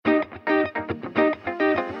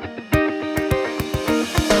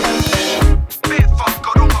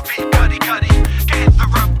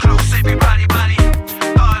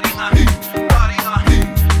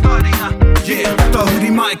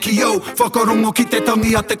whakarongo ki te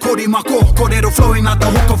tangi a te korimako. Kōrero flowing out the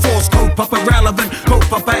hook of force. Kaupapa relevant,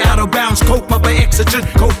 kaupapa out of bounds, kaupapa exigent,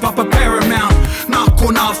 kaupapa paramount. Nā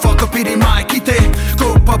ko nā whakapiri mai ki te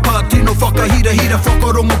kaupapa tino whakahira hira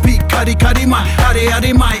whakarongo pi kari mai.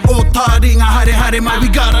 Hare mai, o tā ringa hare mai. We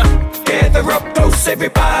gotta gather up close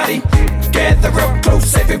everybody. Gather up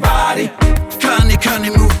close everybody. Kani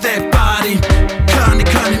move that body.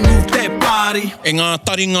 Kani move that body. E ngā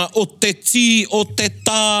taringa o te tī, o te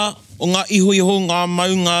tā, o ngā iho, ngā mau,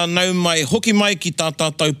 ngā nau mai, hoki mai ki tā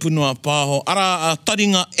tātou punua pāho. Ara a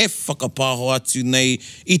taringa e whakapāho atu nei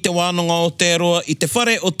i te wānanga o te aroa, i te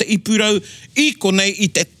whare o te ipurau, i konei i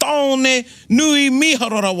te taone, nui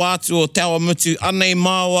miharora wātu o te awa mutu, anei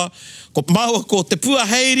māua, ko te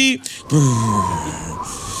puaheiri,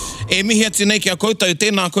 e mihi atu nei ki a koutou,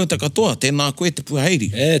 tēnā koutou katoa, tēnā koe te puaheiri.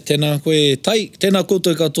 Tēnā koe tai, tēnā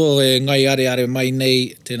koutou katoa e ngai are mai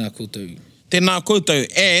nei, tēnā koutou. Tēnā koutou,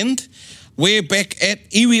 and we're back at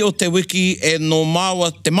iwi o te wiki e no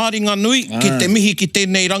māua te māringa nui, ki te mihi ki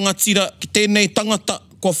tēnei rangatira, ki tēnei tangata,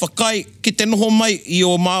 ko whakai, ki te noho mai i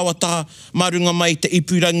o māua taha, marunga mai te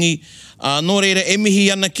ipurangi. Nō reira, e mihi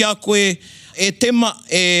ana ki a koe, e tema,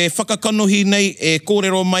 e whakakanohi nei, e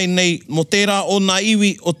kōrero mai nei, mo tērā o nā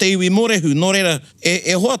iwi, o te iwi morehu, nō reira,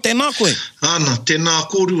 e hoa tēnā koe? Ana, tēnā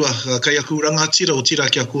kōrua, kai aku rangatira o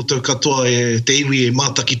tira ki a koutou katoa e te iwi e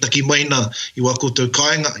mātaki maina i wā koutou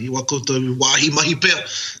kāinga, i wā koutou wāhi mahi pēr.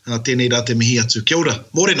 Tēnei rā te mihi atu. Kia ora,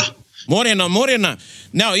 morena. Morena.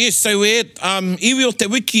 Now, yes, so we're iwi o te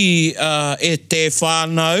wiki e te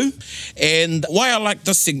whānau, and why I like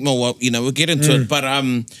this segment, well, we'll get into it, but,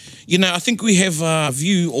 I think we have a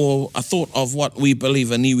view or a thought of what we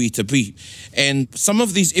believe an iwi to be. And some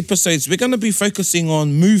of these episodes, we're going to be focusing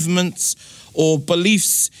on movements or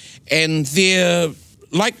beliefs and their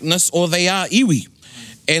likeness, or they are iwi.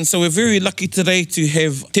 And so we're very lucky today to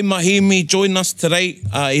have Te Mahemi join us today,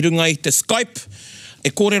 i runga i te Skype. E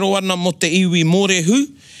kōrero ana mo te iwi morehu,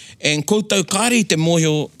 and koutou kāre te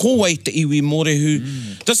moho kōwai te iwi morehu.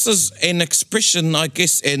 This is an expression, I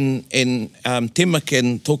guess, and Tema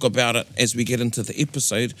can talk about it as we get into the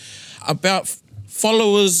episode, about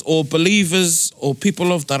followers or believers or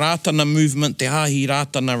people of the Rātana movement, te Hāhi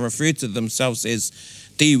Rātana, refer to themselves as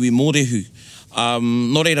te iwi morehu.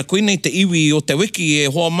 Nō reira, koinei te iwi o te wiki e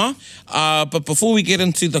hoama, but before we get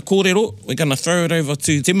into the kōrero, we're going to throw it over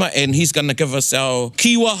to Tema, and he's going to give us our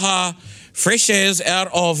kiwaha, fresh as out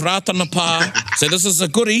of Rātana Pā. So this is a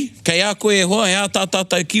goodie, kei a koe e hoa, hea tā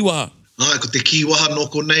tātou kiwaha. Ai, ko te kiwaha no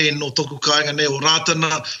konei, no toku kāinga nei o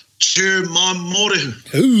Rātana, Chē mā morehu.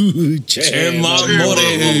 Chē mā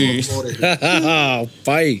morehu.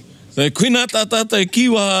 Pai. So kuina tā tātou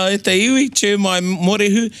kiwaha e te iwi, chē mai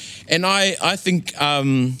morehu, and I think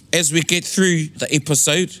as we get through the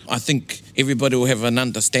episode, I think everybody will have an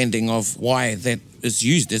understanding of why that is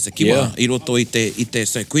used as a kiwaha. I roto i te,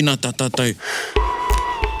 so kuina tā tātou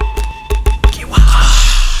kiwaha,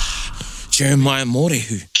 chē mai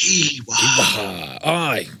morehu. Kiwaha.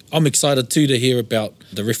 Aye, I'm excited too to hear about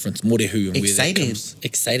the reference morehu and where that comes.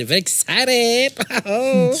 Excited.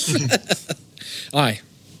 Aye.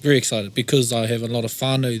 Very excited because I have a lot of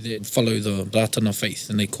whānau that follow the Rātana faith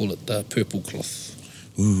and they call it the purple cloth.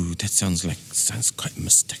 Ooh, that sounds quite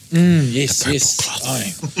mystic. Yes. Cloth.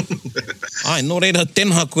 Ai, nō reira,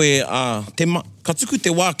 tenha koe, ka tuku te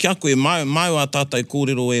wā kia koe, mai a tātou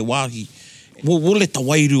kōrero e wāhi. Wo le ta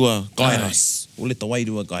wairua gairas,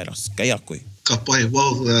 kei a koe. Ka pai,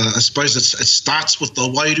 well, I suppose it starts with the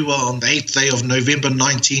wairua on the 8th day of November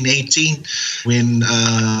 1918 when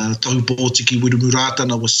Tohu Pōtiki Wirumu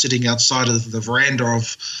Rātana was sitting outside of the veranda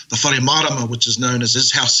of the Whare Marama, which is known as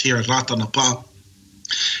his house here at Rātana Pā.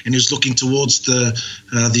 And he was looking towards the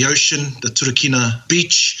ocean, the Turakina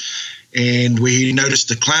beach, and where he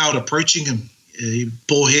noticed a cloud approaching him.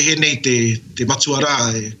 Pōhehe nei te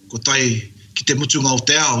matuara, ko tai ki te mutunga o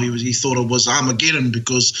te ao. He thought it was Armageddon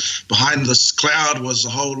because behind this cloud was a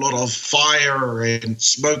whole lot of fire and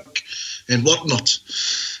smoke and whatnot.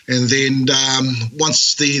 And then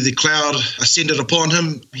once the cloud ascended upon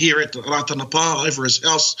him here at Rātana Pā over his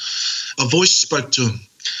house, a voice spoke to him.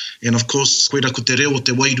 And of course, koera ko te reo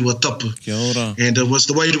te Wairua Tapu. Kia ora. And it was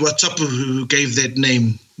the Wairua Tapu who gave that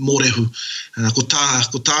name, Morehu. Ko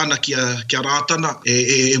tāna kia Rātana,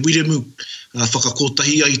 e wiremu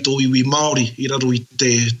whakakotahia i tō iwi Māori, i raro i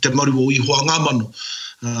te maru o ihoa ngāmano.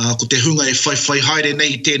 ko te hunga e whai haere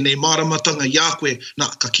nei tēnei māramatanga i a koe, nā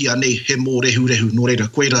ka kia nei he mōrehu no reira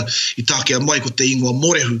koeira i tākea mai ko te ingoa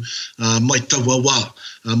mōrehu mai taua wā,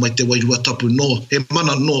 mai te wairua tapu no, he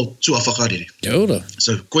mana no tua whakarere. Kia ora.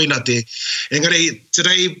 So koina te, engari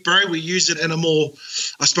today, bro, we use it in a more,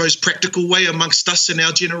 I suppose, practical way amongst us in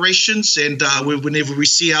our generations, and whenever we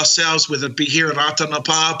see ourselves, whether it be here at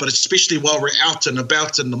Ratanapa, but especially while we're out and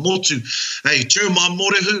about in the motu, hey, tau mā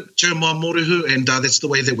morehu, and that's the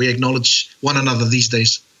way that we acknowledge one another these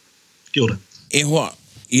days. Kia ora. E hoa,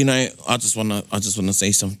 you know, I just wanna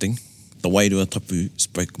say something. The Wairua Tapu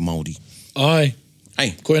spoke Māori. Ai.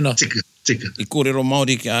 Hey, Koina. Tika. I kōrero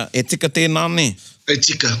Māori, e tika tēnā ne?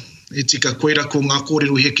 E tika koeira ko ngā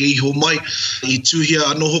kōrero heke iho mai, i tūhia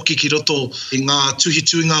anō hoki ki roto i ngā tuhi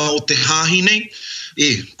tuinga o te hāhi nei.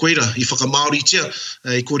 Koeira, i whakamāoritia,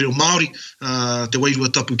 i kōrero Māori, te Wairua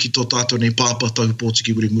Tapu ki tō tātou nei pāpa tau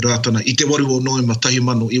Pōtiki Wiri Muratana, i te waru o Noema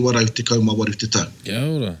 1,000 te kaumāwaru te tau. Kia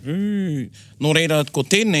ora. Nō reira, ko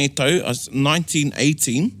tēnei tau,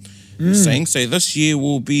 1918, saying, so this year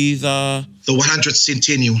will be the 100th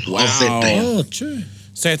centennial of that day. Oh, true.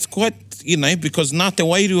 So it's quite, you know, because nā te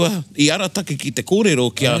wairua i aratake ki te kōrero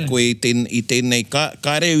ki a koe i tēnei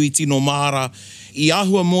ka reo i tino māra. I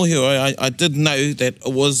āhua mōhio, I did know that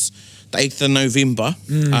it was the 8th of November,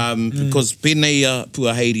 because pēnei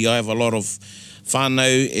puaheiri, I have a lot of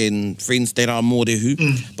whānau and friends that are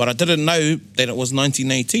mōrehu, but I didn't know that it was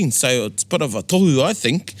 1918, so it's a bit of a tohu, I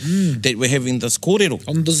think, that we're having this kōrero.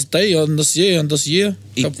 On this day, on this year,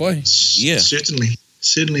 ka pai. Yeah.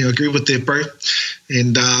 Certainly, I agree with that, bro.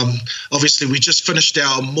 And obviously, we just finished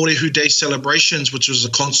our Mōrehu Day celebrations, which was a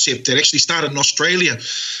concept that actually started in Australia.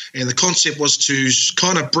 And the concept was to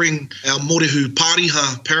kind of bring our Mōrehu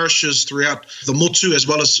Pāriha parishes throughout the motu, as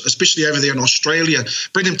well as especially over there in Australia,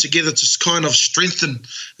 bring them together to kind of strengthen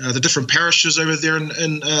the different parishes over there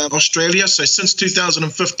in Australia. So since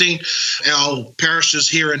 2015, our parishes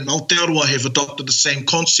here in Aotearoa have adopted the same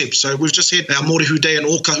concept. So we've just had our Mōrehu Day in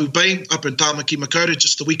Ōkahu Bay up in Tāmaki Makaurau,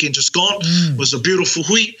 just the weekend just gone. It was a beautiful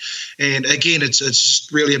hui. And again, it's just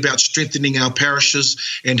really about strengthening our parishes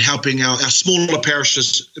and helping our smaller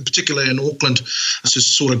parishes, in particular in Auckland, to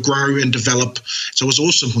sort of grow and develop. So it was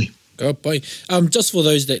awesome hui. Ka pai. Just for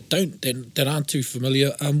those that aren't too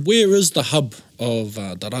familiar, where is the hub of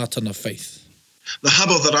the Ratana faith? The hub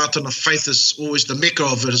of the Ratana faith is always, the mecca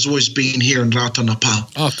of it has always been here in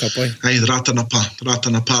Ratanapa. Ka pai. Hey,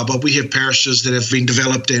 Ratanapa. But we have parishes that have been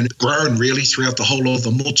developed and grown really throughout the whole of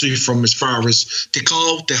the motu, from as far as Te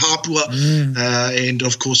Kao, Te Hapua, and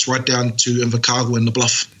of course right down to Invercargill and the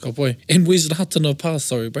Bluff. Ka pai. And where's Ratanapa,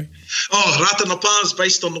 sorry, bro? Ratanapa is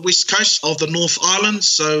based on the west coast of the North Island,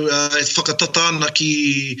 so whakatatana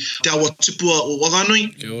ki Te Awa Tupua o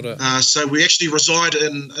Waganui. Kia ora. So we actually reside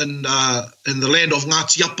in the land of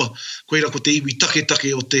Ngāti Apa, koeira ko te iwi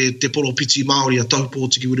take o te poropiti Māori a tau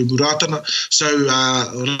Pōtiki Wiri Muratana. So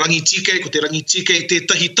rangitike, ko te rangitike te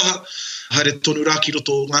tahi taha, haere tonu rā ki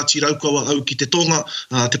roto Ngāti Raukawa au ki te tonga,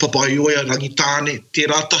 te papaioia, rangitāne, te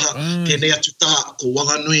rātaha, tēnei atu taha, ko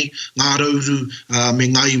Wanganui, ngā rauru, me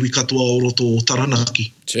ngā iwi katoa o roto o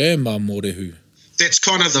Taranaki. Che mā mōrehu. That's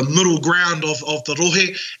kind of the middle ground of the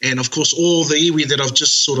rohe, and of course all the iwi that I've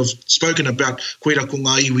just sort of spoken about, koeira ko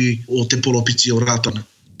ngā iwi o te poropiti o Rātana.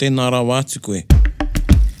 Tēnā rā wātu koe.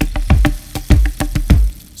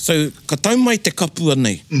 So, ka tau mai te kapua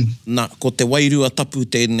nei, nā, ko te Wairua Tapu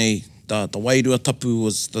tēnei, the Wairua Tapu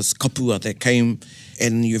was this kapua that came,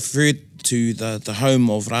 and you referred to the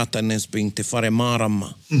home of Rātana as being te whare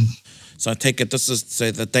mārama. So I take it this is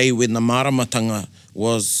the day when the māramatanga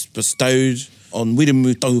was bestowed on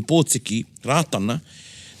Wirimu Tahu Pōtiki, Rātana.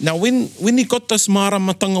 Now, when he got this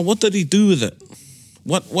māramatanga, what did he do with it?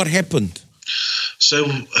 What happened? So,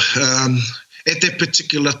 at that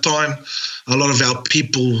particular time, a lot of our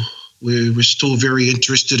people were still very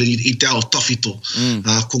interested in I te ao tawhito.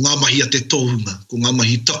 Ko ngā mahi a te tohunga, ko ngā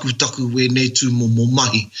mahi taku we ne tū mo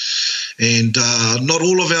mahi. And not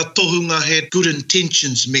all of our tohunga had good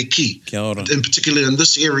intentions me ki. Kia ora. In particular, in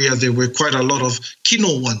this area, there were quite a lot of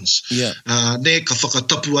kino ones. Yeah. Ne ka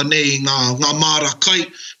whakatapua ne ngā māra kai,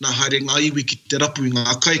 nā haere ngā iwi ki te rapu i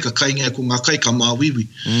ngā kai, ka kainga ko ngā kai ka māwiwi.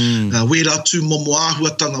 Where rā tū momo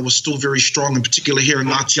āhuatanga was still very strong, in particular here in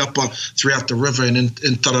Ngāti Apa, throughout the river and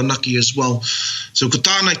in Taranaki as well. So ko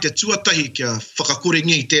tānei te tuatahi kia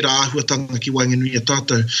whakakorengi i tērā āhuatanga ki Wainganui a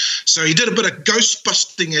tātou. So he did a bit of ghost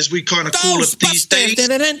busting, as we kind of call it these days.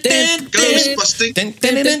 Ghost busting.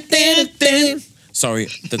 Sorry,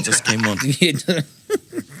 that just came on.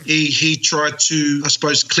 He tried to, I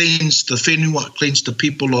suppose, cleanse the whenua, cleanse the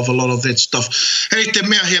people of a lot of that stuff. Hey, te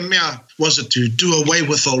mea, was it to do away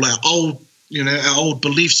with all our old our old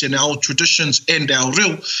beliefs and our old traditions and our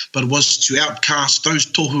reo, but was to outcast those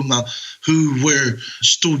tohunga who were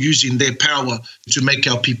still using their power to make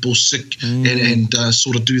our people sick and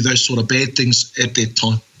sort of do those sort of bad things at that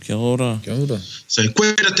time. Kia ora. Kia ora. So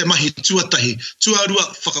koera te mahi tuatahi, tuarua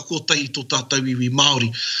whakakotahi tō tātou iwi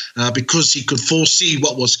Māori, because he could foresee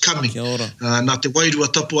what was coming. Kia ora. Nā te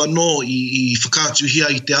wairua tapu anō i whakātuhia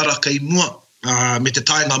i te ara kei mua, me te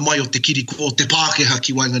taenga mai o te kiriko, te Pākehā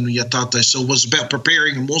ki Wainganui a tātou. So it was about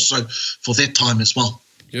preparing him also for that time as well.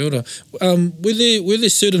 Kia ora. Were there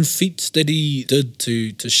certain feats that he did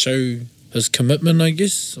to show his commitment, I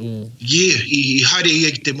guess? Or? Yeah, I haere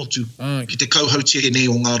ia ki te motu, ki te kauhautia nei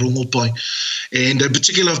o ngā rongopai. And in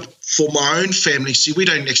particular, for my own family, see, we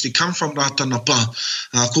don't actually come from Rātana Pā.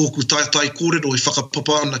 Kōku tai kōrero e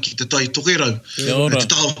whakapapa ana ki te tai tokerau. Te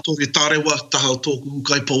taha o tōke tārewa, taha o tōku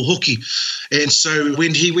ukai pau hoki. And so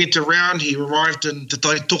when he went around, he arrived in te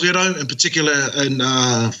tai tokerau, in particular in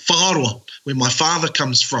Whāroa, where my father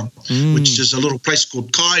comes from, which is a little place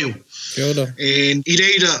called Kaio. Kia ora. And i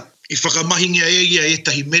reira, i whakamahingia ia e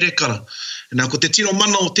tahi merekara. Nā, ko te tino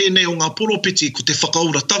mana o tēnei o ngā poropiti, ko te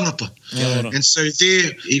whakaura tangata. And so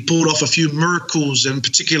there, he pulled off a few miracles, in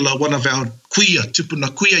particular, one of our kuia, tupuna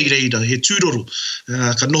kuia i reira, he tūroro.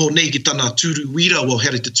 Ka noho nei ki tana tūru wira, well,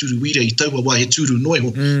 here te tūru wira i taua wā he tūru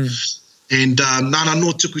noiho. And nāna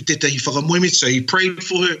no tuku tētahi whakamoemi, so he prayed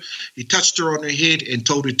for her, he touched her on her head and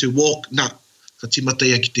told her to walk. Nā, ka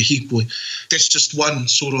timatea ki te hikoe. That's just one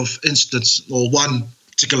sort of instance, or one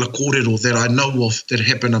particular kōrero that I know of that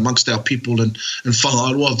happened amongst our people in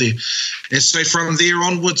Whangaroa there. And so from there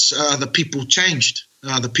onwards, the people changed.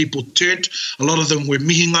 The people turned. A lot of them were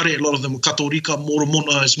mihingare, a lot of them were katorika,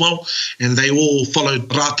 moromona as well, and they all followed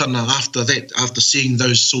Rātana after that, after seeing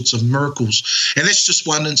those sorts of miracles. And that's just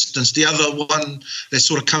one instance. The other one that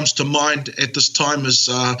sort of comes to mind at this time is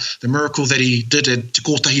the miracle that he did at Te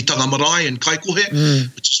Kotahi Tangamarai in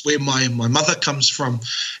Kaikohe, which is where my mother comes from.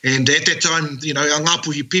 And at that time, our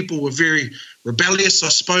Ngāpuhi people were very rebellious, I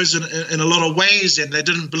suppose, in a lot of ways, and they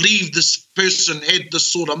didn't believe this person had this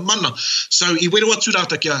sort of mana. So I wera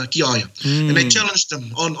turata ki aia. And they challenged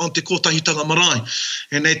him on Te Kotahitanga Marae.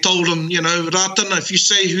 And they told him, Rātana, if you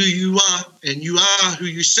say who you are, and you are who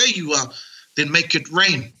you say you are, then make it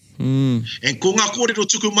rain. And ko ngā kōrero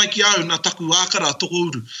tuku mai ki au, nā taku ākara toko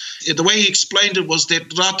uru. And the way he explained it was that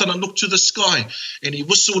Rātana looked to the sky and he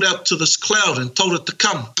whistled out to this cloud and told it to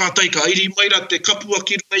come. Ka teika iri maira te kapua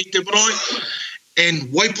ki runga i te marae,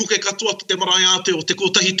 and waipuke katoa te marae ate o te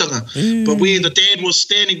kotahitanga. But where the dad was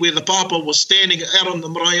standing, where the papa was standing out on the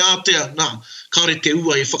marae ate, nā, kare te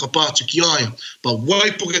ua e whakapātu ki aia. But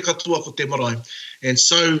waipuke katoa ko te marae. And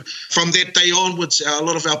so from that day onwards, a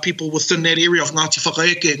lot of our people within that area of Ngāti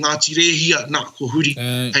Whakaeke, Ngāti Rehia, nā, ko huri,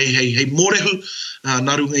 hei morehu,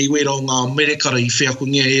 nā runga I wera o ngā merekara I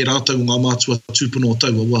wheakungia e rātou ngā mātua tūpuna o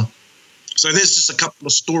taua wā. So there's just a couple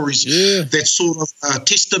of stories that sort of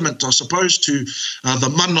testament, I suppose, to the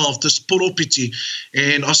mana of this poropiti.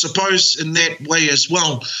 And I suppose in that way as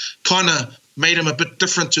well, kind of made him a bit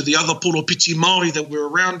different to the other poropiti Māori that were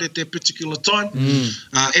around at that particular time.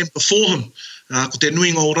 And before him, ko te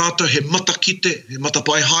nuinga o rātou, he mata kite, he mata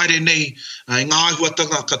pai haere nei, ngā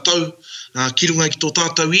ahuatanga katau, ki runga ki tō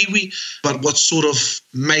tātou iwi, but what sort of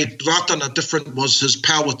made Rātana different was his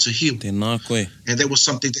power to heal. Tēnā koe. And that was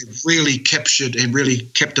something that really captured and really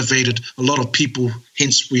captivated a lot of people,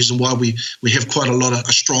 hence the reason why we have quite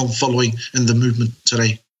a strong following in the movement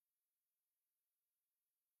today.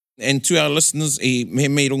 And to our listeners,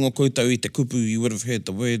 me rongo koutou I te kupu, you would have heard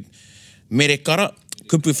the word merekara.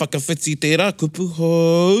 Kupu whakawhiti tērā, kupu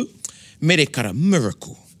ho, merekara,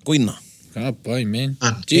 miracle. Koina. Ah, boy, man.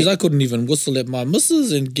 Jeez, I couldn't even whistle at my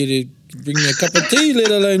missus and bring me a cup of tea, let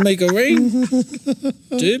alone make a rain.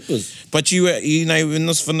 Jeepers. But you know, when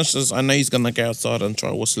this finishes, I know he's going to go outside and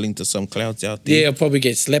try whistling to some clouds out there. Yeah, I'll probably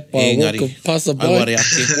get slapped by a walk of passerby.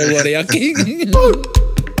 Awariaki.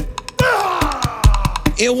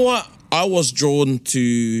 Ewa, I was drawn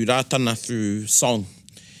to Rātana through song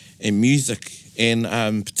and music. And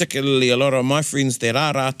particularly a lot of my friends that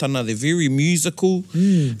are Rātana, they're very musical.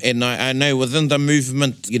 And I know within the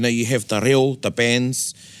movement, you have the reo, the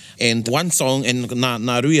bands. And one song, and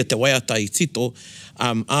nā ruia te waiata I tito,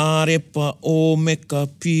 arepa o me ka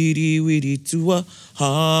piriwiri tua,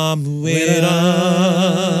 hamuera,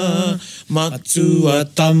 matua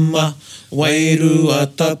tama, wairua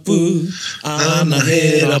tapu, ana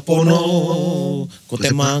hera pono, ko te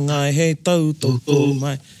mangai hei tautoko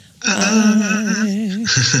mai.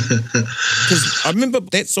 Because I remember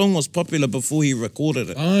that song was popular before he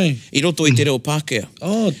recorded it. I roto I te reo Pākehā.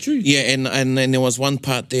 Oh, true. Yeah, and there was one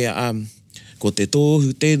part there, Ko te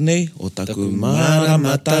tohu tēnei, o taku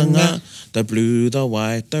maramatanga, the blue, the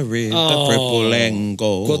white, the red, the purple and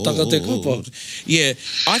gold. Ko taka te kapa. Yeah,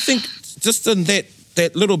 I think just in that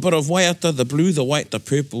little bit of waiata, the blue, the white, the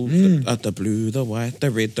purple, the blue, the white,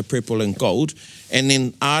 the red, the purple and gold, and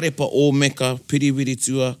then arepa o meka, piriwiri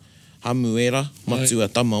tua, hamuera, matua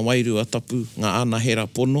tama wairua tapu, ngā ana hera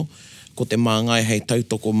pono, ko te māngai hei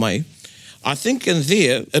tautoko mai. I think in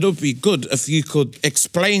there, it'll be good if you could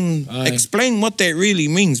explain what that really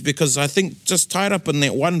means, because I think just tied up in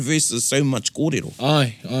that one verse is so much kōrero.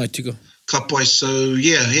 Ai, tika. Ka pai, so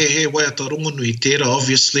yeah, he waiata rongonui tērā,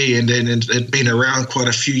 obviously, and it's been around quite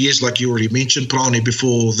a few years, like you already mentioned, Praone,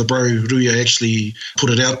 before the bro Ruia actually put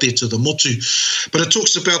it out there to the motu. But it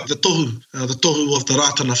talks about the tohu of the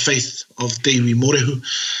Rātana faith of Te iwi Morehu,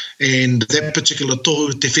 and that particular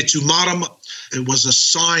tohu, te whetu marama, it was a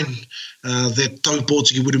sign that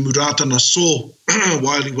Taupōtiki Wiremu saw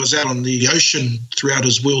while he was out on the ocean throughout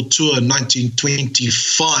his world tour in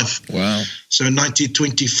 1925. Wow. So in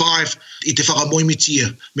 1925, i te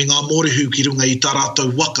whakamoimitia me ngā morehu ki runga I tā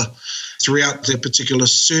rātou waka. Throughout that particular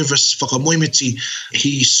service, whakamoimiti,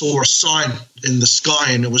 he saw a sign in the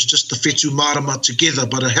sky, and it was just the whetu marama together,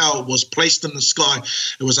 but how it was placed in the sky.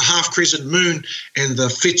 It was a half-crescent moon, and the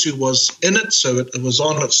whetu was in it, so it was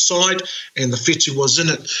on its side, and the whetu was in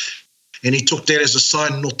it. And he took that as a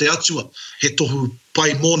sign no te atua. He tohu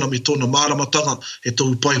pai mōna me tōna māramatanga, he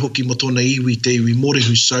tohu pai hoki mo tōna iwi, te iwi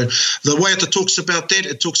morehu. So the way it talks about that,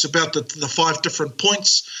 it talks about the 5 different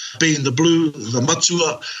points, being the blue, the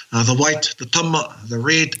matua, the white, the tama, the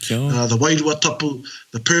red, the wairua tapu,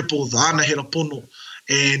 the purple, the anahera pono,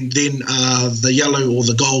 and then the yellow or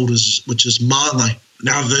the gold, which is māngai.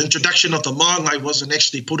 Now, the introduction of the māngai wasn't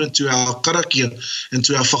actually put into our karakia,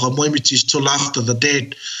 into our whakamoimitis, till after the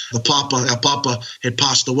dad, our papa, had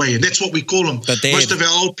passed away. And that's what we call him. Most of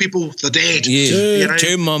our old people, the dad. Yeah,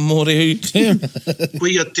 tēmā morehu.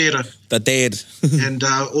 Kuia tērā. The dad. And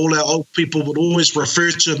all our old people would always refer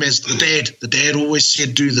to him as the dad. The dad always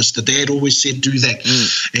said do this. The dad always said do that.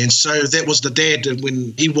 And so that was the dad. And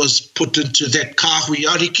when he was put into that kāhui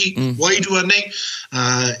ariki, wairua nei,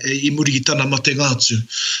 I muri I tana mate ngātu.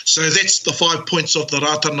 So that's the 5 points of the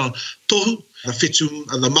Rātana tohu. The whetu,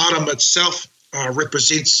 the marama itself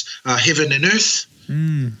represents heaven and earth.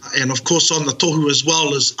 And of course on the tohu as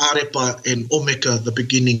well is arepa and omeka, the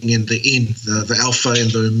beginning and the end, the alpha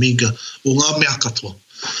and the omega, o ngā mea katoa.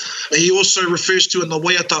 He also refers to in the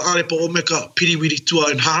waiata arepa omeka, piriwiri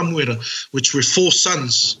tua and hamuera, which were 4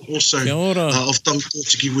 sons also of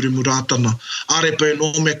Taupōtiki Wiremu Rātana. Arepa and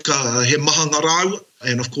omeka he mahanga rāua.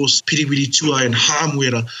 And of course, piriwiri tua and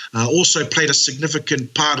hamuera also played a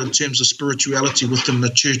significant part in terms of spirituality within the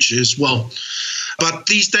church as well. But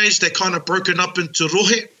these days, they're kind of broken up into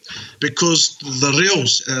rohe, because the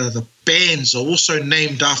reos, the bands, are also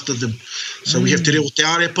named after them. So we have te reo te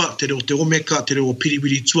arepa, te reo te omeka, te reo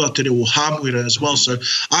piriwiri tua, te reo hamuera as well. So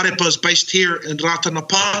arepa is based here in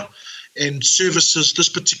Ratanapā, and services this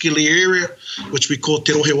particular area, which we call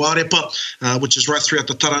Te Rohe Arepa, which is right throughout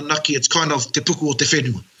the Taranaki. It's kind of Te Puku o Te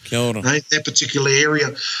Whenua. That particular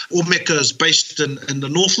area. Omeka is based in the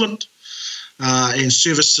Northland, and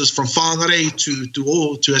services from Whangarei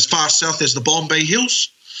to as far south as the Bombay Hills.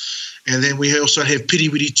 And then we also have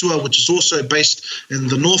Piriwiri Tua, which is also based in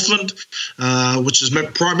the Northland, which is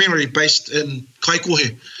primarily based in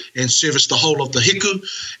Kaikohe and service the whole of the Hiku.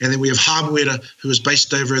 And then we have Hamuera, who is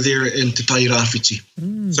based over there in Te Tai Rāwhiti.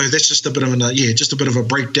 So that's just a bit of a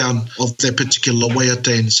breakdown of that particular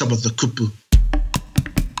waiata and some of the kupu.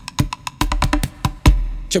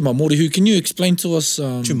 Tuma Morehu, can you explain to us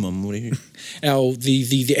the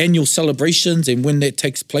annual celebrations and when that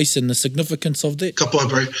takes place and the significance of that? Ka pai,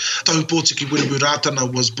 bro. Taupōtiki Wiremu Rātana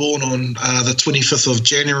was born on the 25th of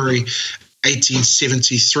January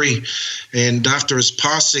 1873, and after his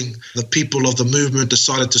passing, the people of the movement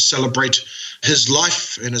decided to celebrate his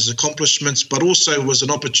life and his accomplishments, but also was an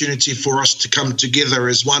opportunity for us to come together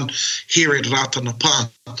as one here at Ratanapā.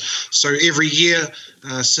 So every year,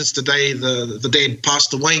 since the day the dad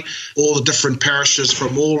passed away, all the different parishes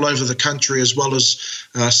from all over the country, as well as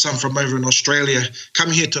some from over in Australia, come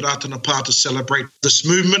here to Ratanapā to celebrate this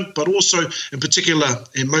movement, but also in particular,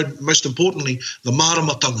 and most importantly, the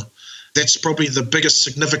maramatanga. That's probably the biggest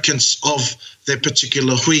significance of that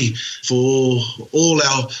particular hui, for all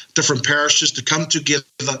our different parishes to come together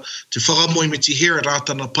to whakamoimiti here at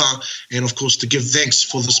Ratanapā, and of course to give thanks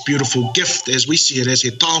for this beautiful gift as we see it as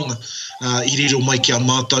he taonga I riro mai ki a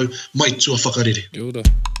mātou, mai tua whakarere. Kia ora.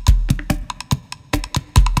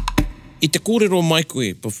 I te kōrero mai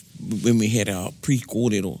koe, when we had our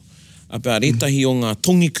pre-kōrero, about etahi o ngā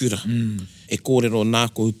tongikura. E kōrero nā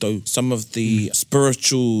koutou, some of the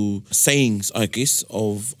spiritual sayings, I guess,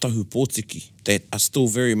 of Tahu Pōtiki that are still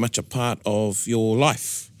very much a part of your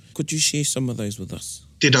life. Could you share some of those with us?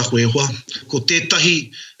 Tēnā koe hoa. Ko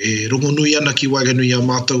tētahi, e rongonui ana ki waiganui a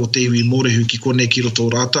mātou o te iwi mōrehu ki konei ki roto o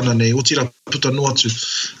rātana, nei otira puta no atu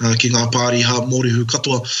ki ngā pāriha mōrehu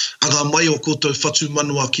katoa. Anga mai o koutou whatu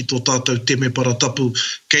manua ki tō tātou teme paratapu,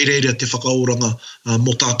 kei reira te whakaoranga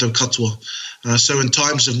mō tātou katoa. So in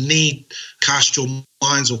times of need, cast your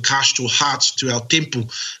minds or cast your hearts to our temple.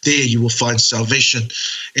 There you will find salvation.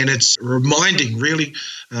 And it's reminding really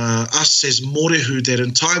us as morehu that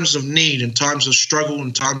in times of need, in times of struggle,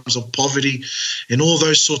 in times of poverty, and all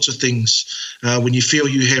those sorts of things, when you feel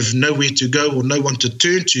you have nowhere to go or no one to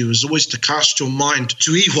turn to, is always to cast your mind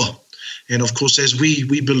to Iwa. And of course, as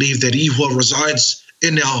we believe that Iwa resides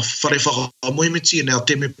in our whare whakamoimiti, in our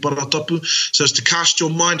teme paratapu, so as to cast your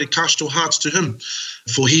mind and cast your hearts to him,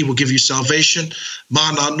 for he will give you salvation.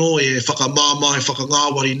 Mana no e whakamāma e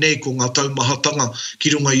whakangāwari nei ko ngā taumahatanga ki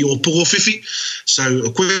runga i o pogowhiwhi.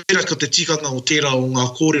 So koe raka te tikanga o tērā o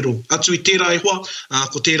ngā kōrero. Atu i tērā e hoa,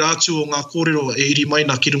 ko tērā atu o ngā kōrero e iri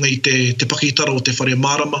maina ki runga i te pakitara o te whare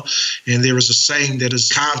marama, and there is a saying that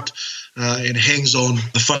is carved and hangs on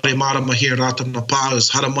the whare marama here Rātana Pā is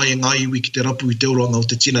hara mai e ngā iwi ki te rapu i te uranga o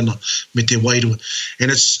te tinana me te wairua.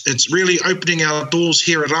 And it's really opening our doors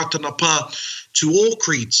here at Rātana Pā to all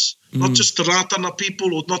creeds, not just the Rātana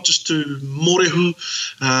people or not just to morehu,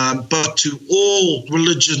 but to all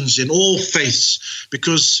religions and all faiths,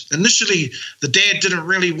 because initially the dad didn't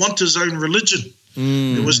really want his own religion.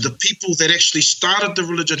 It was the people that actually started the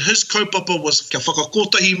religion. His kaupapa was kia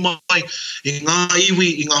whakakotahi mai i ngā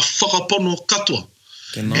iwi, i ngā whakapono katoa.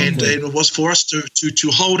 And it was for us to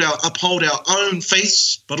uphold our own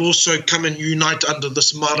faiths, but also come and unite under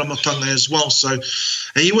this maramatanga as well. So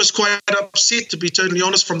he was quite upset, to be totally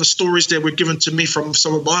honest, from the stories that were given to me from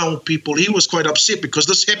some of my old people. He was quite upset because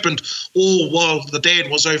this happened all while the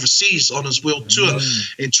dad was overseas on his world tour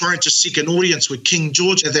and trying to seek an audience with King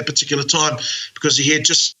George at that particular time, because he had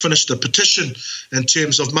just finished a petition in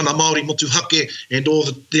terms of mana Māori motuhake and all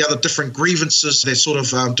the other different grievances that sort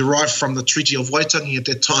of derived from the Treaty of Waitangi at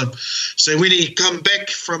that time. So when he come back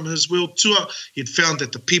from his world tour, he'd found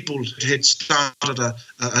that the people had started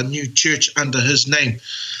a new church under his name.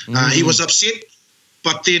 He was upset,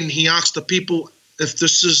 but then he asked the people, if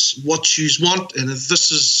this is what you want and if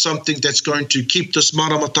this is something that's going to keep this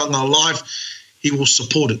maramatanga alive, he will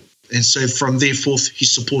support it. And so from there forth, he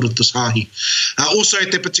supported this hāhi. Also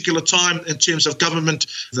at that particular time, in terms of government,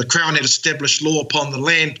 the Crown had established law upon the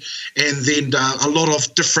land, and then a lot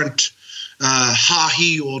of different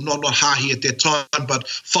hāhi, or not hāhi at that time, but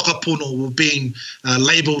whakapono were being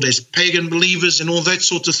labelled as pagan believers and all that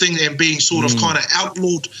sort of thing, and being sort of kind of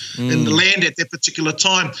outlawed in the land at that particular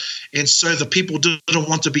time. And so the people didn't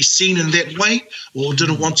want to be seen in that way, or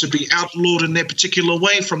didn't want to be outlawed in that particular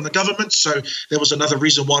way from the government. So that was another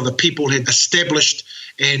reason why the people had established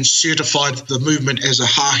and certified the movement as a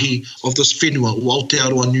hāhi of this whenua, o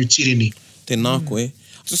Aotearoa New Tireni. Tēnā koe.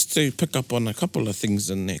 Just to pick up on a couple of things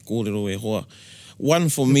in that kōrero e hoa. One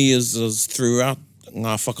for me is throughout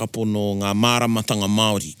ngā whakapono, ngā māramatanga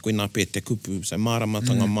Māori, koe nā pē te kupu, so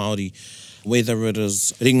māramatanga Māori, whether it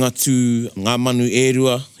is ringatu, ngā manu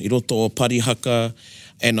ērua, i roto o parihaka,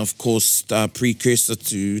 and of course the precursor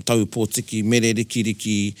to Tahu Pōtiki, mere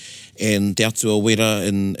rikiriki, and Te Atua Wera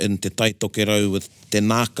in te taitokerau with te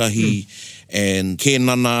nākahi, and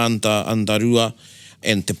kēnana andarua,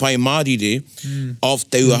 and te pai mārire of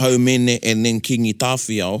te ua haumene and then Kingi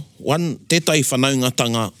Tāwhiao. One, tētai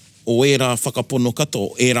whanaungatanga o ērā whakapono kato,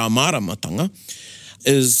 o ērā māramatanga,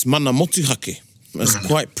 is mana motuhake. It's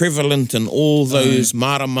quite prevalent in all those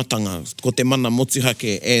māramatanga, ko te mana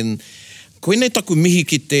motuhake. And koe nei taku mihi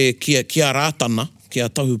ki te kia rātana, kia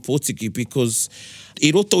Tahu Pōtiki, because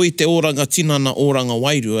I roto I te oranga tinana, oranga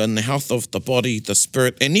wairua, and the health of the body, the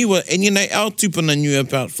spirit. And you know, our tupuna knew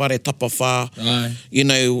about whare tapa whā, you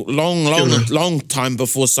know, long time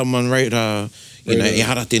before someone wrote you know, e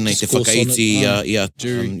hara tēnei te whakaiti,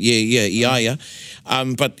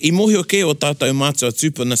 but I mohi o ke o tātou mātua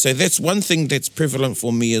tupuna. So that's one thing that's prevalent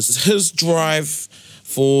for me, is his drive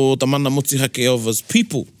for the mana motuhake of his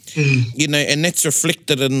people. You know, and that's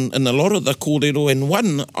reflected in a lot of the kōrero. And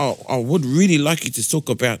one I would really like you to talk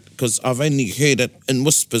about, because I've only heard it in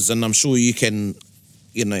whispers, and I'm sure you can,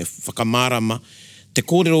 you know, whakamārama. Te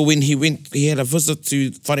kōrero when he had a visit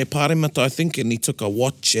to Whare Pāremata, I think, and he took a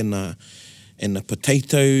watch and a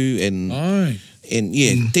potato and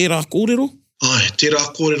tērā kōrero. Ai,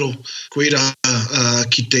 tērā kōrero, koe rā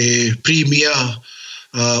ki te premier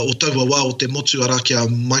o taua wā o te motu ara kia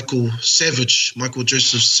Michael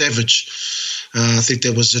Joseph Savage. I think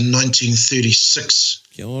that was in 1936.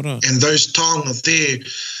 Kia ora. And those taonga there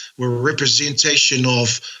were a representation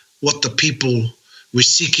of what the people were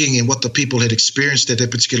seeking and what the people had experienced at that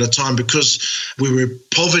particular time, because we were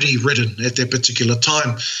poverty-ridden at that particular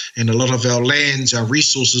time, and a lot of our lands, our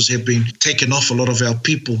resources had been taken off a lot of our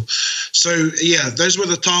people. So, yeah, those were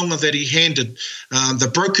the taonga that he handed. The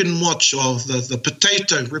broken watch of the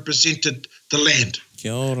potato represented the land.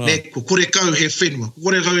 Kia ora. Ne, ko kore kau he whenua.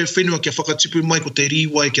 Kore kau he whenua kia whakatupu mai ko te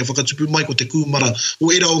riwai, kia whakatupu mai ko te kumara. O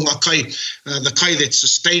era o ngā kai, the kai that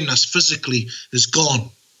sustained us physically is gone.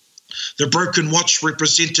 The broken watch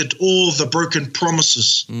represented all the broken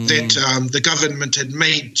promises that the government had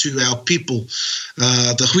made to our people.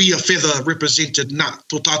 The huia feather represented na,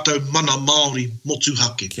 tō tātou mana Māori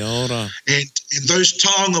motuhake. Kia ora. And those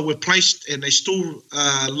taonga were placed, and they still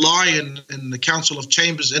lie in the Council of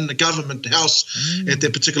Chambers in the government house at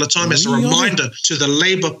that particular time as a reminder to the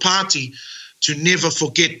Labour Party to never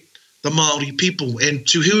forget the Māori people and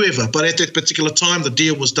to whoever. But at that particular time, the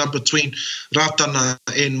deal was done between Ratana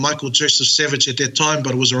and Michael Joseph Savage at that time,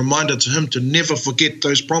 but it was a reminder to him to never forget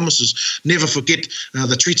those promises, never forget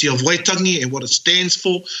the Treaty of Waitangi and what it stands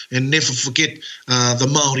for, and never forget the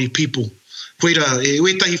Māori people. Koira, e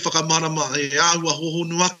wetahi whakamarama e āua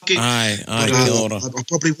hohonu ake. I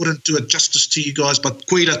probably wouldn't do it justice to you guys, but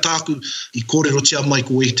koira tāku I kōrero tia mai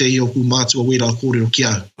ko e te i o ku mātua wera kōrero ki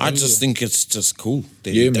au. I just think it's just cool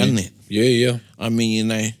that you've done that. Yeah. I mean, you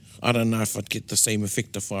know, I don't know if I'd get the same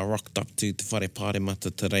effect if I rocked up to Te Whare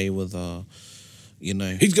Pāremata today with, you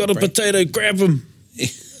know... He's got a potato, grab him!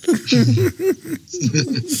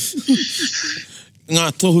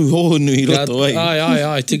 Ngā tohu hohonu I roto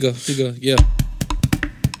ai. Ai, tika, yeah.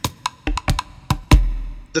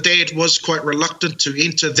 The dad was quite reluctant to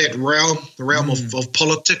enter that realm, the realm of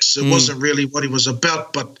politics. It wasn't really what he was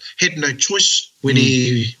about, but had no choice when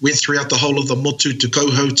he went throughout the whole of the motu to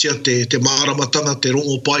kauhautia te māramatanga, te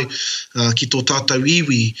rongopai, ki tō tātou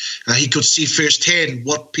iwi. He could see firsthand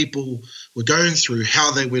what people were going through,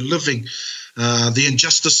 how they were living, the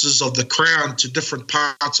injustices of the crown to different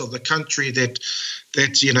parts of the country that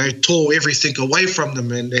you know tore everything away from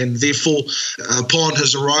them, and therefore upon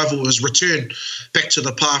his arrival, his return back to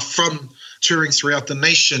the path from touring throughout the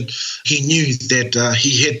nation, he knew that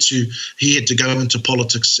he had to go into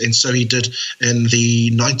politics, and so he did in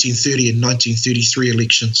the 1930 and 1933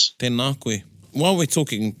 elections. Tēnā koe. While we're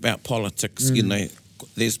talking about politics, you know,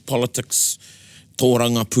 there's politics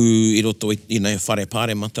tōranga pū I roto, you know, whare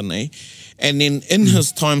pāremata nei. And then in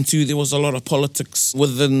his time too, there was a lot of politics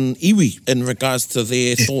within iwi in regards to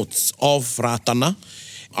their thoughts of Ratana.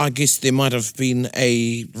 I guess there might have been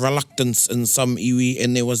a reluctance in some iwi,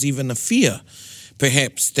 and there was even a fear,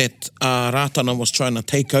 perhaps, that Ratana was trying to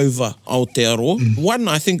take over Aotearoa. One,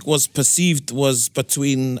 I think, was perceived was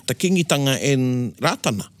between the Kingitanga and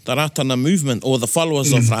Ratana, the Ratana movement, or the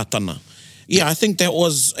followers of Ratana. Yeah, I think that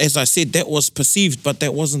was, as I said, that was perceived, but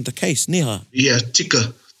that wasn't the case, neha. Yeah,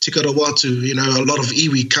 tika rawatu, you know, a lot of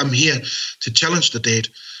iwi come here to challenge the dad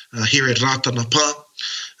here at Ratana Pā.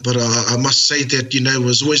 But I must say that, you know, it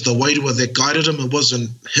was always the wairua that guided him. It wasn't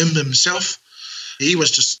him himself. He was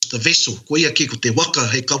just a vessel. Koia ki ko te waka,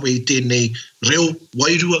 he kawe I tēnei reo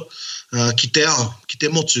wairua ki te ao, ki te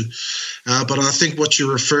motu. But I think what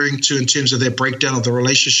you're referring to in terms of that breakdown of the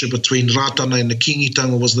relationship between Ratana and the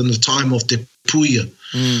Kingitanga was in the time of Te Puia.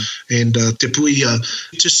 And Te Puia,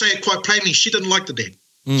 to say it quite plainly, she didn't like the dad.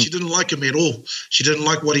 She didn't like him at all. She didn't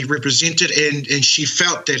like what he represented, and she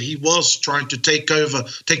felt that he was trying to take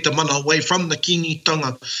the mana away from the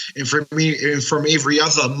Kingitanga and from every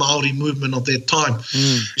other Māori movement of that time.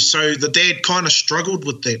 So the dad kind of struggled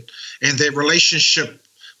with that, and that relationship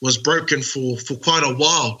was broken for quite a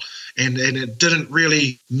while. And it didn't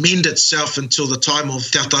really mend itself until the time of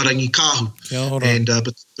Te Atarangi Kāhu. And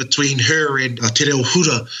between her and Te Reo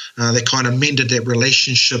Hura, they kind of mended that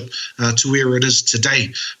relationship to where it is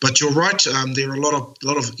today. But you're right, there are a lot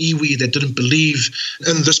of iwi that didn't believe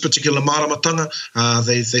in this particular maramatanga.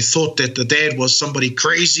 They thought that the dad was somebody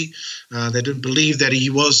crazy. They didn't believe that he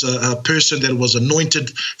was a person that was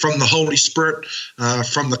anointed from the Holy Spirit,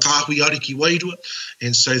 from the Kāhui Ariki Wairua.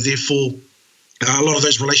 And so therefore, a lot of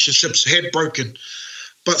those relationships had broken.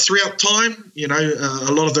 But throughout time, you know,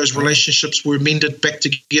 a lot of those relationships were mended back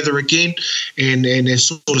together again and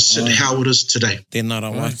sort of sit how it is today. Tēnā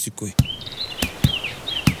rā waitu koe.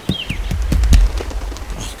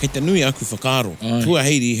 Kei te nui aku whakaaro.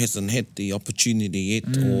 Puaheiri hasn't had the opportunity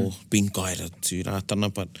yet or been guided to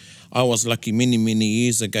Ratana, but I was lucky many, many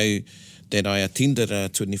years ago that I attended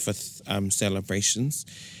 25th celebrations.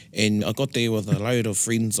 And I got there with a load of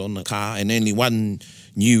friends on the car, and only one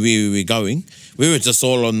knew where we were going. We were just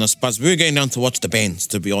all on this bus. We were going down to watch the bands,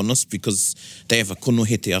 to be honest, because they have a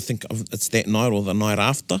kunohete. I think it's that night or the night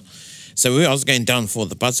after. So I was going down for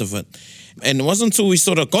the buzz of it. And it wasn't until we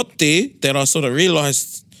sort of got there that I sort of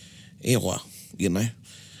realised, you know,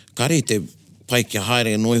 kare te pai kia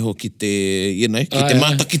haere noiho ki te, you know, ki te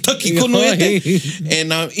mātakitaki kunohete.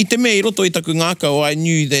 And I te mea I roto I taku ngākau, I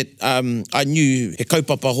knew that, I knew he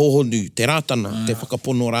kaupapa hohonu, te rātana, te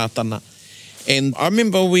whakapono rātana. And I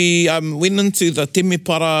remember we went into the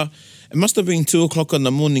Temepara. It must have been 2:00 in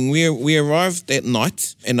the morning. We arrived that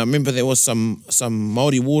night, and I remember there was some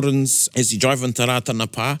Māori wardens as you drive into Rātana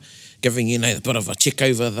Pā, giving, you know, a bit of a check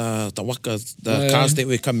over the waka, cars that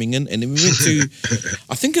were coming in. And then we went to,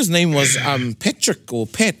 I think his name was Patrick or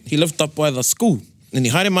Pat. He lived up by the school. And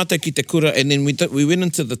he haere mātou ki te kura, and then we went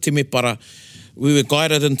into the Temepara. We were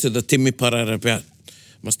guided into the Temepara at about,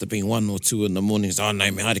 must have been 1 or 2 in the morning. No,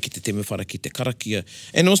 me haere ki te Temepara, ki te Karakia.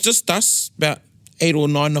 And it was just us, about 8 or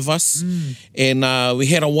 9 of us. And we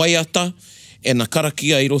had a waiata and a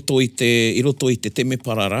Karakia I roto I te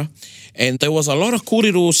Temepara ra. And there was a lot of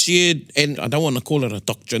kōrero shared, and I don't want to call it a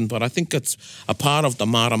doctrine, but I think it's a part of the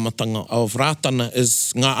māramatanga of Rātana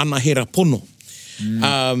is ngā anahera pono.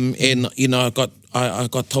 And, you know, I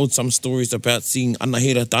got told some stories about seeing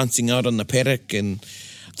anahera dancing out in the paddock and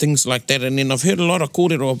things like that. And then I've heard a lot of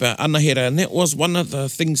kōrero about anahera, and that was one of the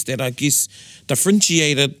things that I guess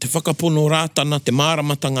differentiated te whakapono Rātana, te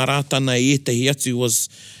māramatanga Rātana I etahi atu was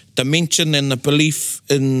the mention and the belief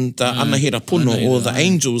in the anahera pono or the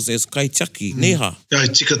angels as kaitiaki, neha. Yeah,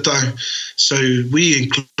 tika tau. So we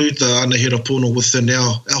include the anahera pono within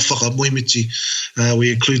our whakamoemiti.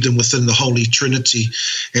 We include them within the Holy Trinity,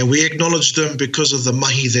 and we acknowledge them because of the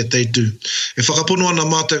mahi that they do. E whakapono ana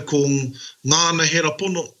mātou ko ngā anahera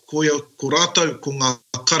pono, ko rātou ko ngā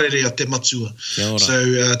karere a te matua.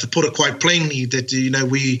 So to put it quite plainly, that, you know,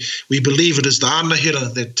 we believe it is the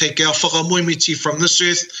anahera that take our whakamoemiti from this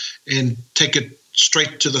earth and take it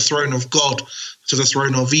straight to the throne of God, to the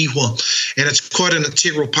throne of Iwa. And it's quite an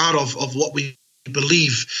integral part of what we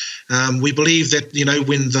believe. We believe that, you know,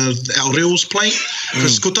 when our reo's playing,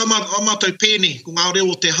 because ko tāmatou pēne, ko ngā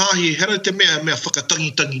reo te hāhi, hera te mea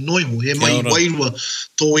whakatangi noiho, he mai wairua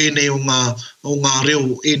tō ene o ngā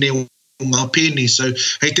reo, ene o ngā pēne. So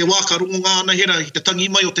hei te wā ka rungo ngā anahera, i te tangi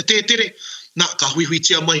mai o te tētere, nā ka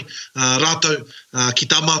huihuitia mai rātou ki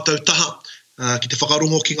tā mātou taha, ki te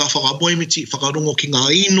whakarongo ki ngā whakamoemiti, whakarongo ki ngā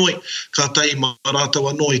inoi, ka tai mā rātou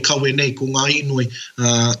anō I kawe nei ko ngā inoi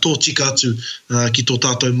tō tika atu ki tō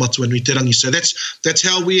tātou matua nui te rangi. So that's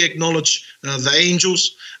how we acknowledge the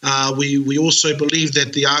angels. We also believe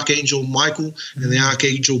that the Archangel Michael and the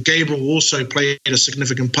Archangel Gabriel also played a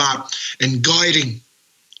significant part in guiding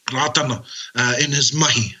Rātana in his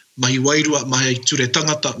mahi. Mahi wairua, mahi ture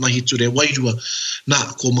tangata, mahi ture wairua. Nā,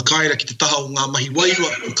 ko makaira ki te taha o ngā mahi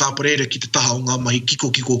wairua, ko kāparere ki te taha o ngā mahi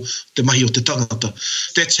kiko, te mahi o te tangata.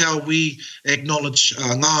 That's how we acknowledge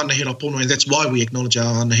ngā anahera pono, and that's why we acknowledge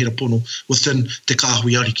our anahera pono within te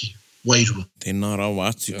kāhui ariki, wairua. Tēnā rawa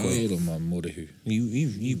atu koe. Kia ora mā morehu.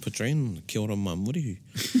 You portraying kia ora mā morehu.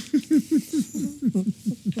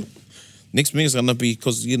 Next week is going to be,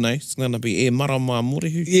 because, you know, it's going to be e mara mā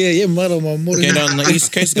morehu. Yeah, mara mā morehu. Okay, down the East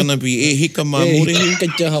Coast, going to be e hika mā morehu. E hika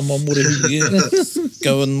jaha mā morehu. Yeah.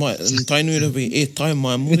 Go in Tainui, it'll be e tai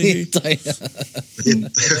mā morehu.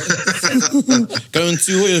 Go in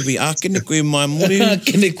Tūhoi, it'll be ākene koe mā morehu.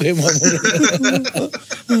 Ākene koe mā morehu.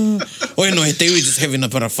 Oh, no, he te ui just having a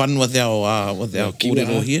bit of fun with our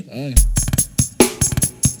kōrero here. Aye.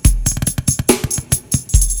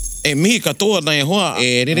 E mihi katoa nei hoa,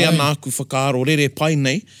 e rere ana aku whakaaro, rere pai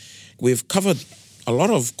nei. We've covered a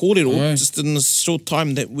lot of kōrero just in this short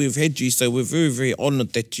time that we've had you, so we're very, very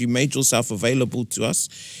honoured that you made yourself available to us.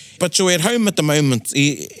 But you're at home at the moment,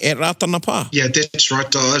 at Rātana Pā. Yeah, that's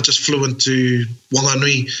right. I just flew into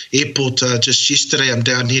Wanganui Airport just yesterday. I'm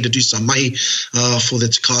down here to do some mahi for the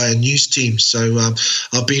Te Kaya news team. So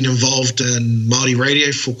I've been involved in Māori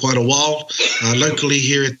radio for quite a while, locally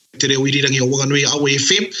here at Te Reo Irirangi o Wanganui Awa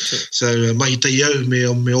FM. So mahi tai au me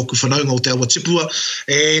oku whanaunga o te awa tipua.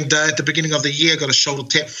 And at the beginning of the year, I got a shoulder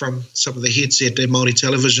tap from some of the heads at Māori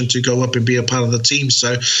Television to go up and be a part of the team.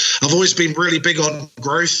 So I've always been really big on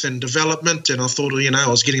growth and development, and I thought, you know, I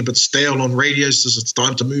was getting a bit stale on radio, so it's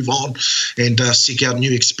time to move on and seek out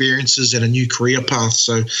new experiences and a new career path.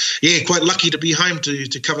 So yeah, quite lucky to be home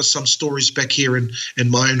to cover some stories back here in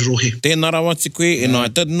my own rohe. Tēnā rawa te koe, and I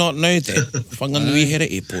did not know that. Whanganui Hera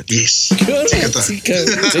Airport. Yes. Tika.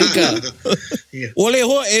 Yeah. Ole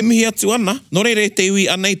hoa e mihi atu ana. Nō reire te iwi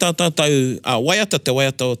anei tātātou waiata, te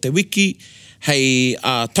waiata o te wiki, hei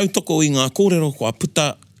tautoko i ngā kōrero kua puta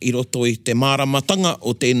i roto i te māramatanga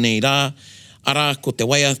o tēnei rā, ara ko te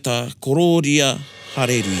waiata kororia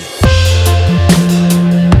hareruia.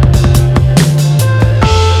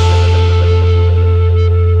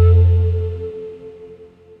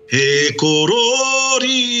 He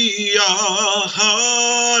kororia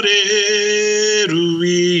hareruia,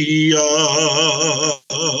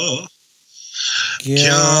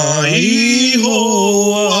 kia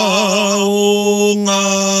ihoa o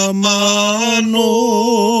ngā mano,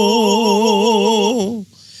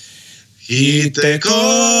 i te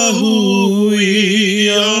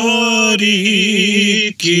kahui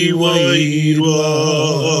ari ki wairua.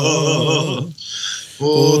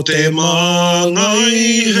 O te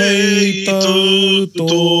māngai hei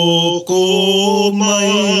tautoko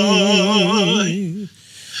mai,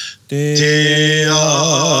 te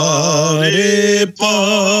arepa,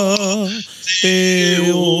 te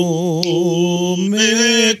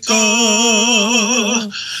omeka,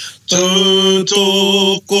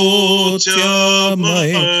 tautoko tia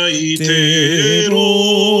mai, te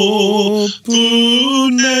ropu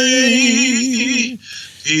nei,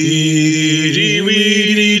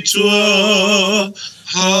 iriwiri tua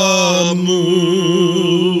hamuera,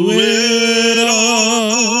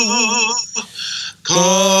 ka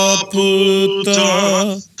puta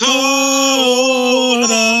ka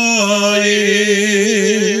ora e.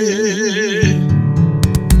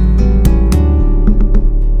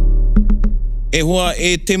 E hoa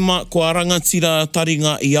e tema kua rangatira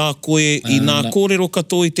taringa i a koe i nā kōrero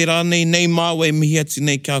katoa i te rānei nei māua e mihi atu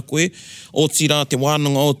nei kia koe o tira te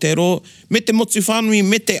wānanga o te ro. Me te motu whānui,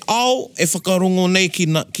 me te ao e whakarongo nei ki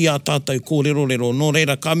a tātou kōrero rero. Nō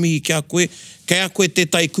reira ka mihi kia koe, kei a koe te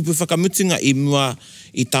tai kupu whakamutinga i mua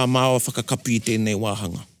i tā māua whakakapi i tēnei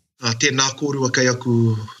wāhanga. Tēnā kōrua kai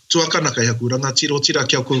aku tuakana kai aku rangatira o tira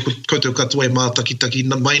kia koutou katoa e mātakitaki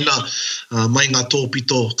mai ngā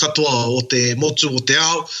tōpito katoa o te motu o te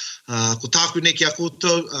ao. Ko tāku nei kia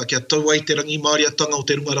koutou, kia tau ai te rangi Māoriatanga o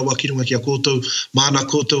te rungarawa ki runga kia koutou, māna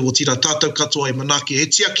koutou o tira tātou katoa e manake e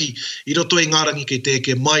tiaki i roto i ngā rangi kei te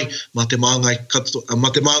eke mai, ma te māngai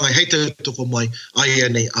hei te toko mai, ai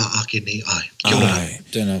nei a ake nei ai. Kia ora.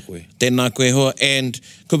 Tēnā koe. Tēnā koe hoa, and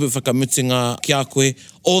kupu whakamutinga kia koe.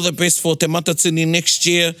 All the best for te matatini next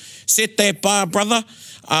year. Set te pā, brother.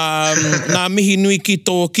 Nā mihi nui ki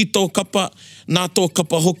tō kapa, nā tō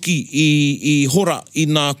kapa hoki i hora i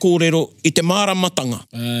nā kōrero i te māramatanga.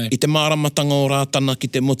 I te māramatanga o rātana ki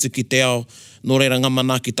te motu ki te ao. Nō reira ngā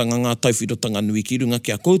manakitanga ngā tauwhirotanga nui ki runga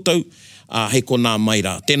kia koutou. Hei ko nā mai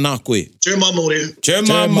rā. Tēnā koe. Tēmā mōrehu.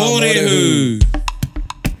 Tēmā mōrehu.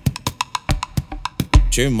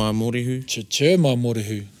 Tēmā mōrehu. Tēmā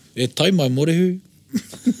mōrehu. E tai mai mōrehu.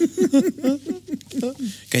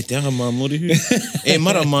 Kei te aha mā mōrehu. E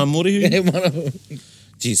mara mā mōrehu. E mara.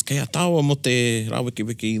 Jeez, kei a tāua mo te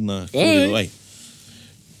rāweki i nā kōrero ai.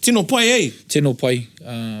 Tino pai ei? Tino pai.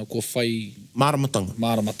 Ko whai... Māramatanga.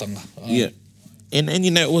 Māramatanga. Yeah. And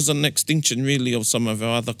you know, it was an extinction really of some of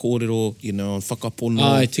our other kōrero, you know, on whakapono.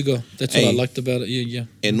 Ai, tika. That's what I liked about it, yeah.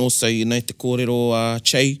 And also, you know, te kōrero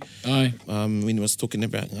Che. Ai. When he was talking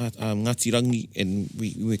about Ngāti Rangi, and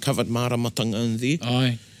we covered māramatanga in there.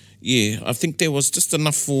 Ai. Yeah, I think there was just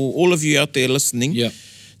enough for all of you out there listening. Yeah.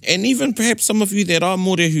 And even perhaps some of you that are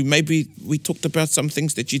more who maybe we talked about some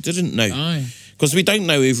things that you didn't know. Ai. Because we don't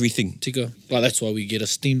know everything. Tika. Well, that's why we get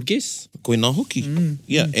esteemed guests. Koe nā hoki.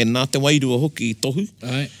 Yeah, and nā te wairua hoki i tohu.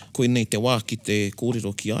 Ai. Koe nei te wā ki te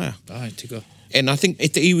kōrero ki aia. Ai, tika. And I think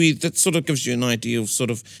at the iwi, that sort of gives you an idea of sort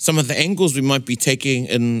of some of the angles we might be taking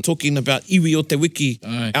in talking about iwi o te wiki.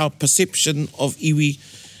 Ai. Our perception of iwi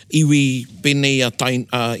pēnei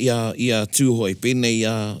ia tūhoi, pēnei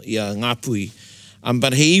ia ngāpui.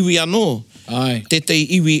 But he iwi anō, Ai. tētai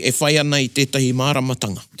iwi e whai ana i tētahi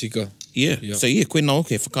māramatanga. Tika. Yeah, Yeah. so koe nā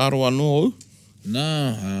oke, whakaro anō au.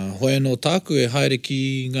 Nā, hoi anō tāku e haere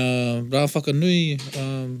ki ngā rā whakanui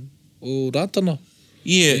o rātana.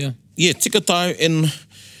 Yeah, tika tau, and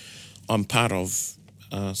I'm part of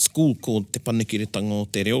a school called Te Panekiretanga o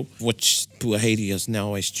Te Reo, which Puaheiri is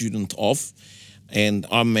now a student of, and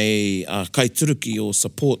I'm a kaituruki or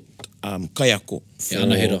support kaiako. He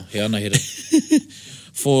anahera.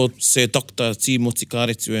 For Sir Dr. Timoti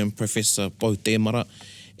Kāretu and Professor Pau Tēmara,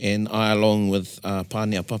 and I, along with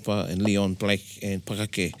Pānea Papa and Leon Blake and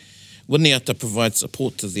Pakake, Winiata provide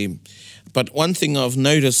support to them. But one thing I've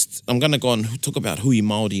noticed, I'm going to go and talk about hui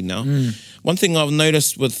Māori now. One thing I've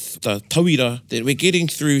noticed with the tauira, that we're getting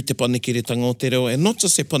through Te Panekiretanga o Te Reo, and not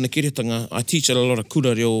just Te Panekiretanga, I teach a lot of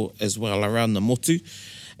kura reo as well around the motu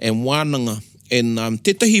and wānanga. And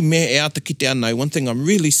tētahi mea e ata ki te anau, one thing I'm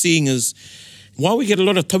really seeing is while we get a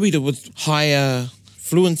lot of tauira with higher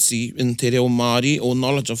fluency in te reo Māori or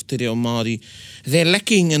knowledge of te reo Māori, they're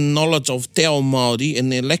lacking in knowledge of te ao Māori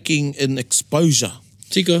and they're lacking in exposure.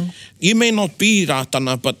 Tika. You may not be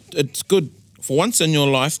rātana, but it's good for once in your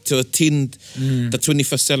life to attend the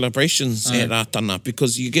 25th celebrations at rātana,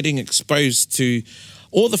 because you're getting exposed to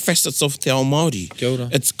all the facets of te ao Māori. Kia ora.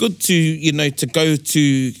 It's good to, you know, to go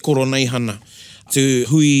to Koroneihana, to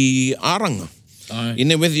hui āranga. Ai. You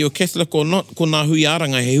know, whether you're Catholic or not, ko nā hui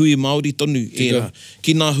āranga, he hui Māori tonu, era,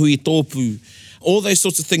 ki nā hui tōpū. All those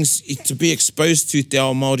sorts of things to be exposed to te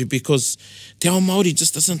ao Māori, because te ao Māori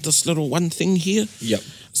just isn't this little one thing here. Yep.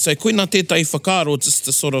 So koe nā tētai whakaaro just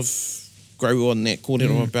to sort of grow on that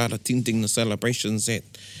kōrero about attending the celebrations at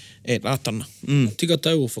Rātana. Tika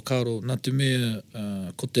tau o whakaaro, nā te mea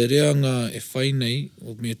ko te reanga e whai nei,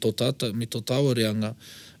 o me tō tāua reanga,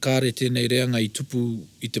 kāre tēnei reanga I tupu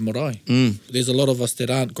I te marae. There's a lot of us that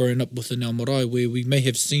aren't growing up within our marae where we may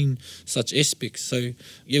have seen such aspects. So,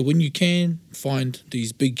 yeah, when you can find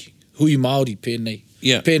these big hui Māori pēnei,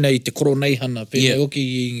 pēnei te Koroneihana, pēnei oki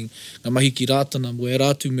I ngā mahi ki Rātana, mo e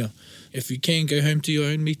rātu mea. If you can, go home to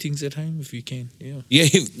your own meetings at home, if you can,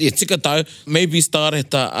 Yeah, tika tau. Maybe start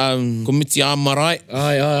at the komiti a marae.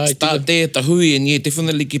 Ai. Start there at the hui, and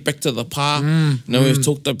definitely get back to the pā. You know, we've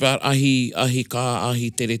talked about ahi kā, ahi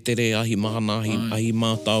tere, ahi mahana, ahi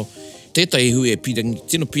mātau. Tētai hui e pirangi.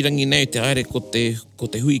 Tino pirangi nei te haere ko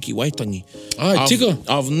te hui ki Waitangi. Tika.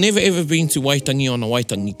 I've never ever been to Waitangi on a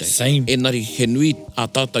Waitangi day. Same. Engari, he nui a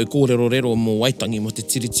tātou kōrero rero mō Waitangi, mo te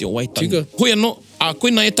tiriti o Waitangi. Tika. Hoi anō,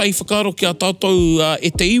 koina e tai whakaaro ki a tātou e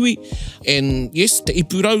te iwi. And yes, te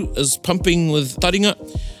ipurau is pumping with taringa.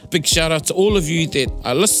 Big shout out to all of you that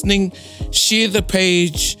are listening. Share the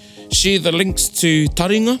page. Share the links to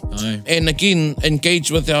taringa. Aye. And again, engage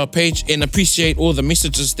with our page and appreciate all the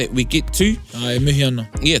messages that we get to. Ai, mihi ana.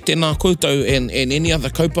 Yeah, tēnā koutou and any other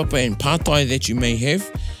kaupapa and pātai that you may have.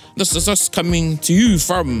 This is us coming to you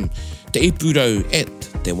from Te Ipurau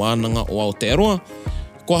at Te Wānanga o Aotearoa.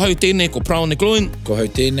 Ko hau tēnei ko Praone Gloin. Ko hau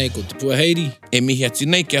tēnei ko Te Puaheiri. E mihi atu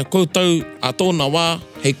nei ki a koutou a tōna wā,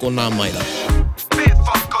 hei ko nā maira.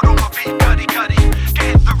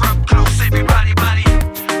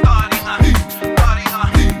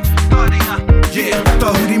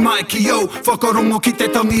 Mai ki yo, whakarongo ki te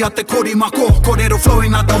tangi a te kori mako. Kōrero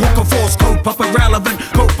flowing at the hooker force. Kaupapa relevant,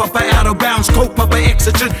 kaupapa out of bounds, kaupapa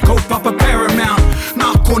exigent, kaupapa paramount.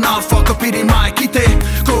 Nā ko nā whakapiri mai ki te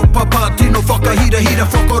kaupapa tino whakahira,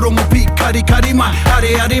 whakarongo pi kari mai.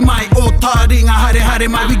 Hare mai, o taringa, hare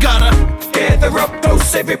mai. We gotta gather up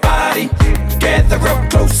close everybody. Gather up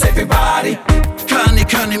close everybody.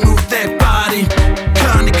 Kani move that body.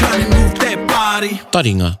 Kani move that body.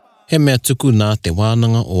 Taringa. He mea tuku nā te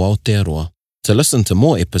wānanga o Aotearoa. To listen to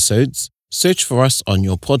more episodes, search for us on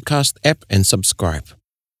your podcast app and subscribe.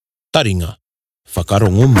 Taringa.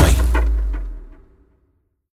 Whakarongo mai.